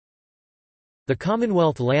The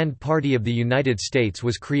Commonwealth Land Party of the United States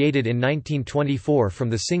was created in 1924 from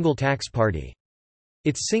the Single Tax Party.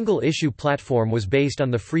 Its single-issue platform was based on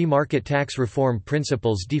the free market tax reform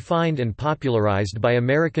principles defined and popularized by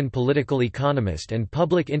American political economist and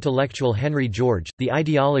public intellectual Henry George, the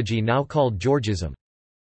ideology now called Georgism.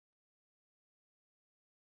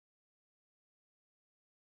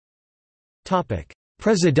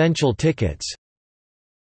 Presidential tickets.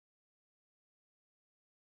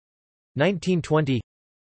 1920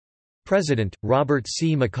 President, Robert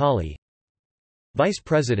C. Macaulay. Vice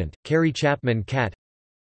President, Carrie Chapman Catt.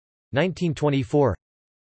 1924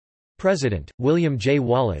 President, William J.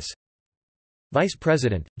 Wallace. Vice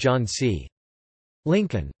President, John C.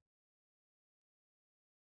 Lincoln.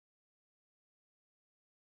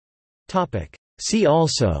 See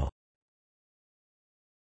also: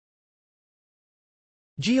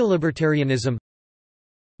 Geolibertarianism,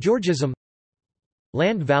 Georgism,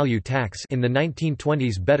 land value tax, in the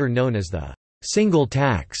 1920s better known as the single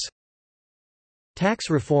tax, tax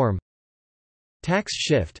reform, tax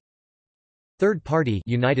shift, third party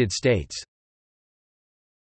United States.